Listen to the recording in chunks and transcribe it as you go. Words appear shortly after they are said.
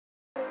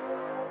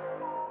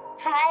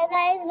Hi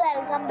guys,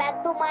 welcome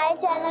back to my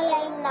channel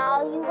and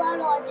now you are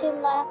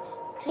watching a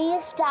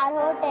 3-star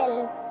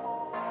hotel.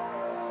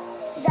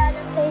 The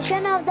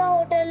location of the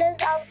hotel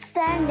is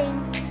outstanding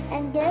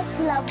and guests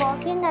love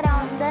walking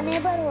around the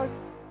neighborhood.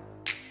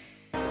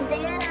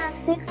 There are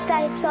 6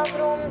 types of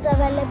rooms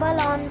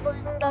available on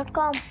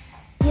booking.com.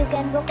 You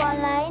can book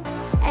online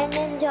and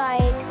enjoy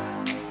it.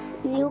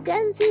 You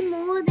can see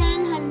more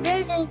than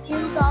 100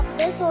 reviews of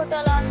this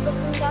hotel on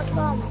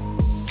booking.com.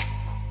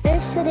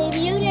 Its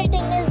review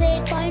rating is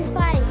 8.5.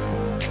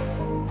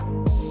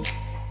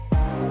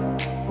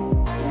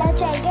 The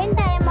check-in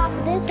time of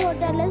this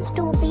hotel is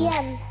 2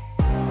 p.m.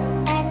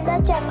 and the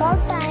checkout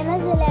time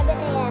is 11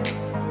 a.m.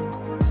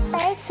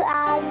 Pets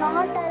are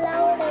not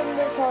allowed in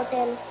this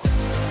hotel.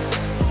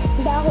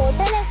 The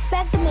hotel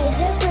accepts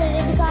major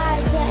credit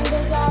cards and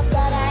reserves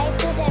the right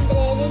to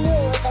temporarily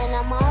hold an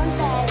amount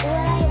prior to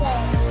arrival.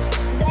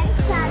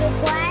 Guests are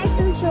required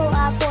to show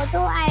a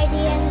photo ID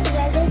and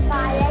credit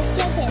card at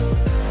check-in.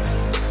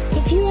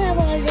 If you have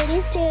already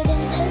stayed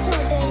in this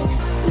hotel,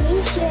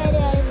 please share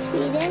your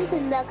experience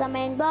in the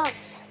comment box.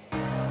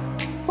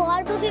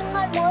 For booking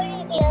or more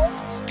details,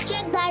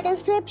 check the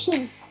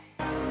description.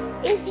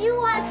 If you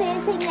are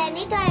facing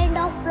any kind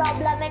of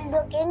problem in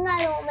booking a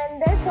room in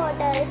this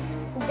hotel,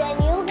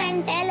 then you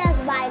can tell us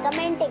by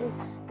commenting.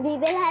 We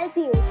will help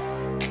you.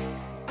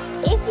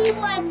 If you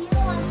are new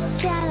on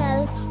this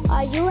channel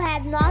or you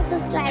have not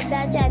subscribed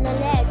our channel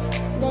yet,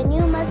 then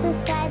you must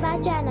subscribe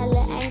our channel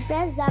and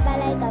press the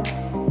bell icon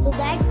so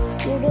that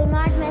you do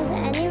not miss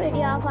any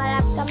video of our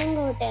upcoming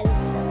hotel.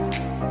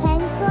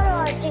 Thanks for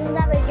watching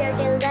the video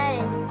till the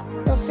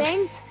end. So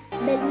friends,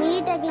 we'll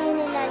meet again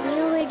in a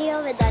new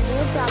video with a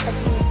new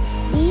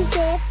property. Be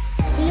safe,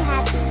 be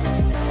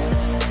happy.